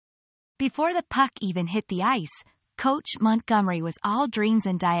Before the puck even hit the ice, Coach Montgomery was all dreams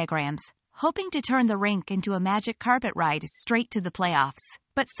and diagrams, hoping to turn the rink into a magic carpet ride straight to the playoffs.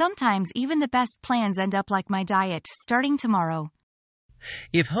 But sometimes even the best plans end up like my diet, starting tomorrow.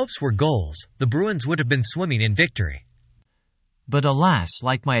 If hopes were goals, the Bruins would have been swimming in victory. But alas,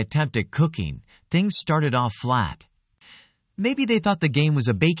 like my attempt at cooking, things started off flat. Maybe they thought the game was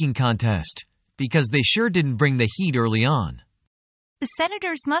a baking contest, because they sure didn't bring the heat early on. The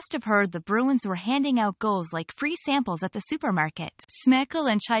Senators must have heard the Bruins were handing out goals like free samples at the supermarket. Smeckle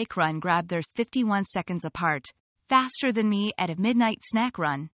and Chike Run grabbed theirs 51 seconds apart, faster than me at a midnight snack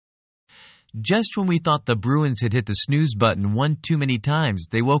run. Just when we thought the Bruins had hit the snooze button one too many times,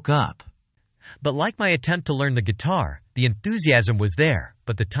 they woke up. But like my attempt to learn the guitar, the enthusiasm was there,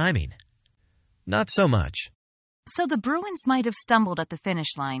 but the timing, not so much. So the Bruins might have stumbled at the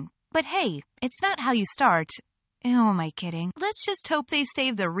finish line. But hey, it's not how you start. Oh, am I kidding? Let's just hope they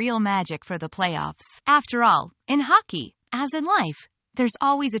save the real magic for the playoffs. After all, in hockey, as in life, there's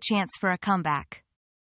always a chance for a comeback.